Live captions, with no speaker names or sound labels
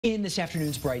In this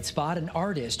afternoon's Bright Spot, an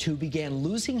artist who began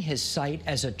losing his sight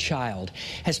as a child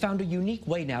has found a unique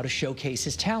way now to showcase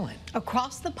his talent.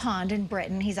 Across the pond in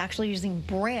Britain, he's actually using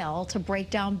braille to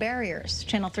break down barriers.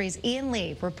 Channel 3's Ian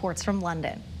Lee reports from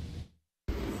London.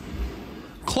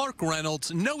 Clark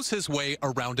Reynolds knows his way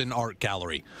around an art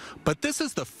gallery, but this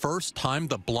is the first time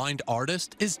the blind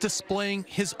artist is displaying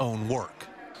his own work.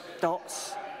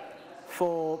 Dots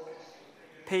for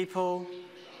people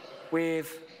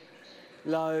with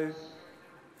low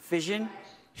vision.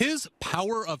 His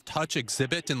Power of Touch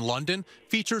exhibit in London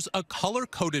features a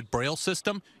color-coded braille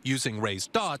system using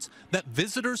raised dots that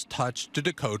visitors touch to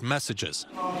decode messages.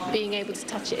 Being able to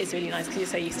touch it is really nice because you're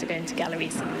so used to going to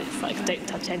galleries and it's like don't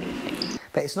touch anything.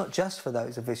 But it's not just for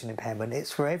those with vision impairment,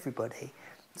 it's for everybody,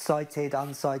 sighted,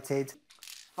 unsighted.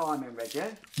 Oh, I'm in red, yeah?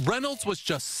 Reynolds was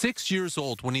just 6 years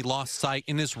old when he lost sight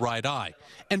in his right eye,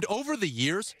 and over the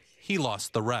years, he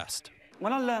lost the rest.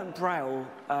 When I learnt braille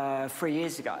 3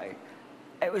 years ago,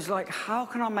 it was like, how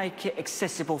can I make it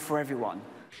accessible for everyone?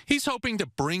 He's hoping to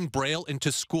bring braille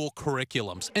into school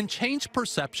curriculums and change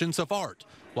perceptions of art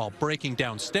while breaking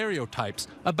down stereotypes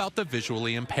about the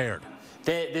visually impaired.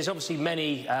 There's obviously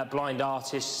many blind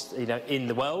artists, in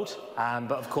the world,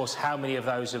 but of course, how many of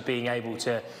those are being able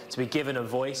to be given a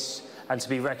voice and to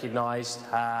be recognised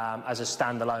as a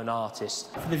standalone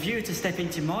artist? For the viewer to step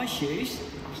into my shoes,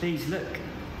 please look.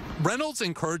 Reynolds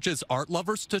encourages art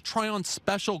lovers to try on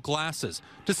special glasses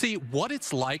to see what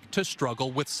it's like to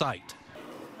struggle with sight.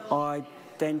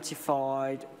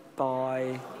 Identified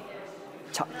by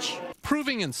touch.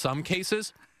 Proving in some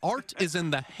cases, art is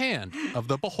in the hand of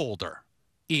the beholder.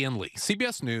 Ian Lee,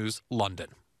 CBS News, London.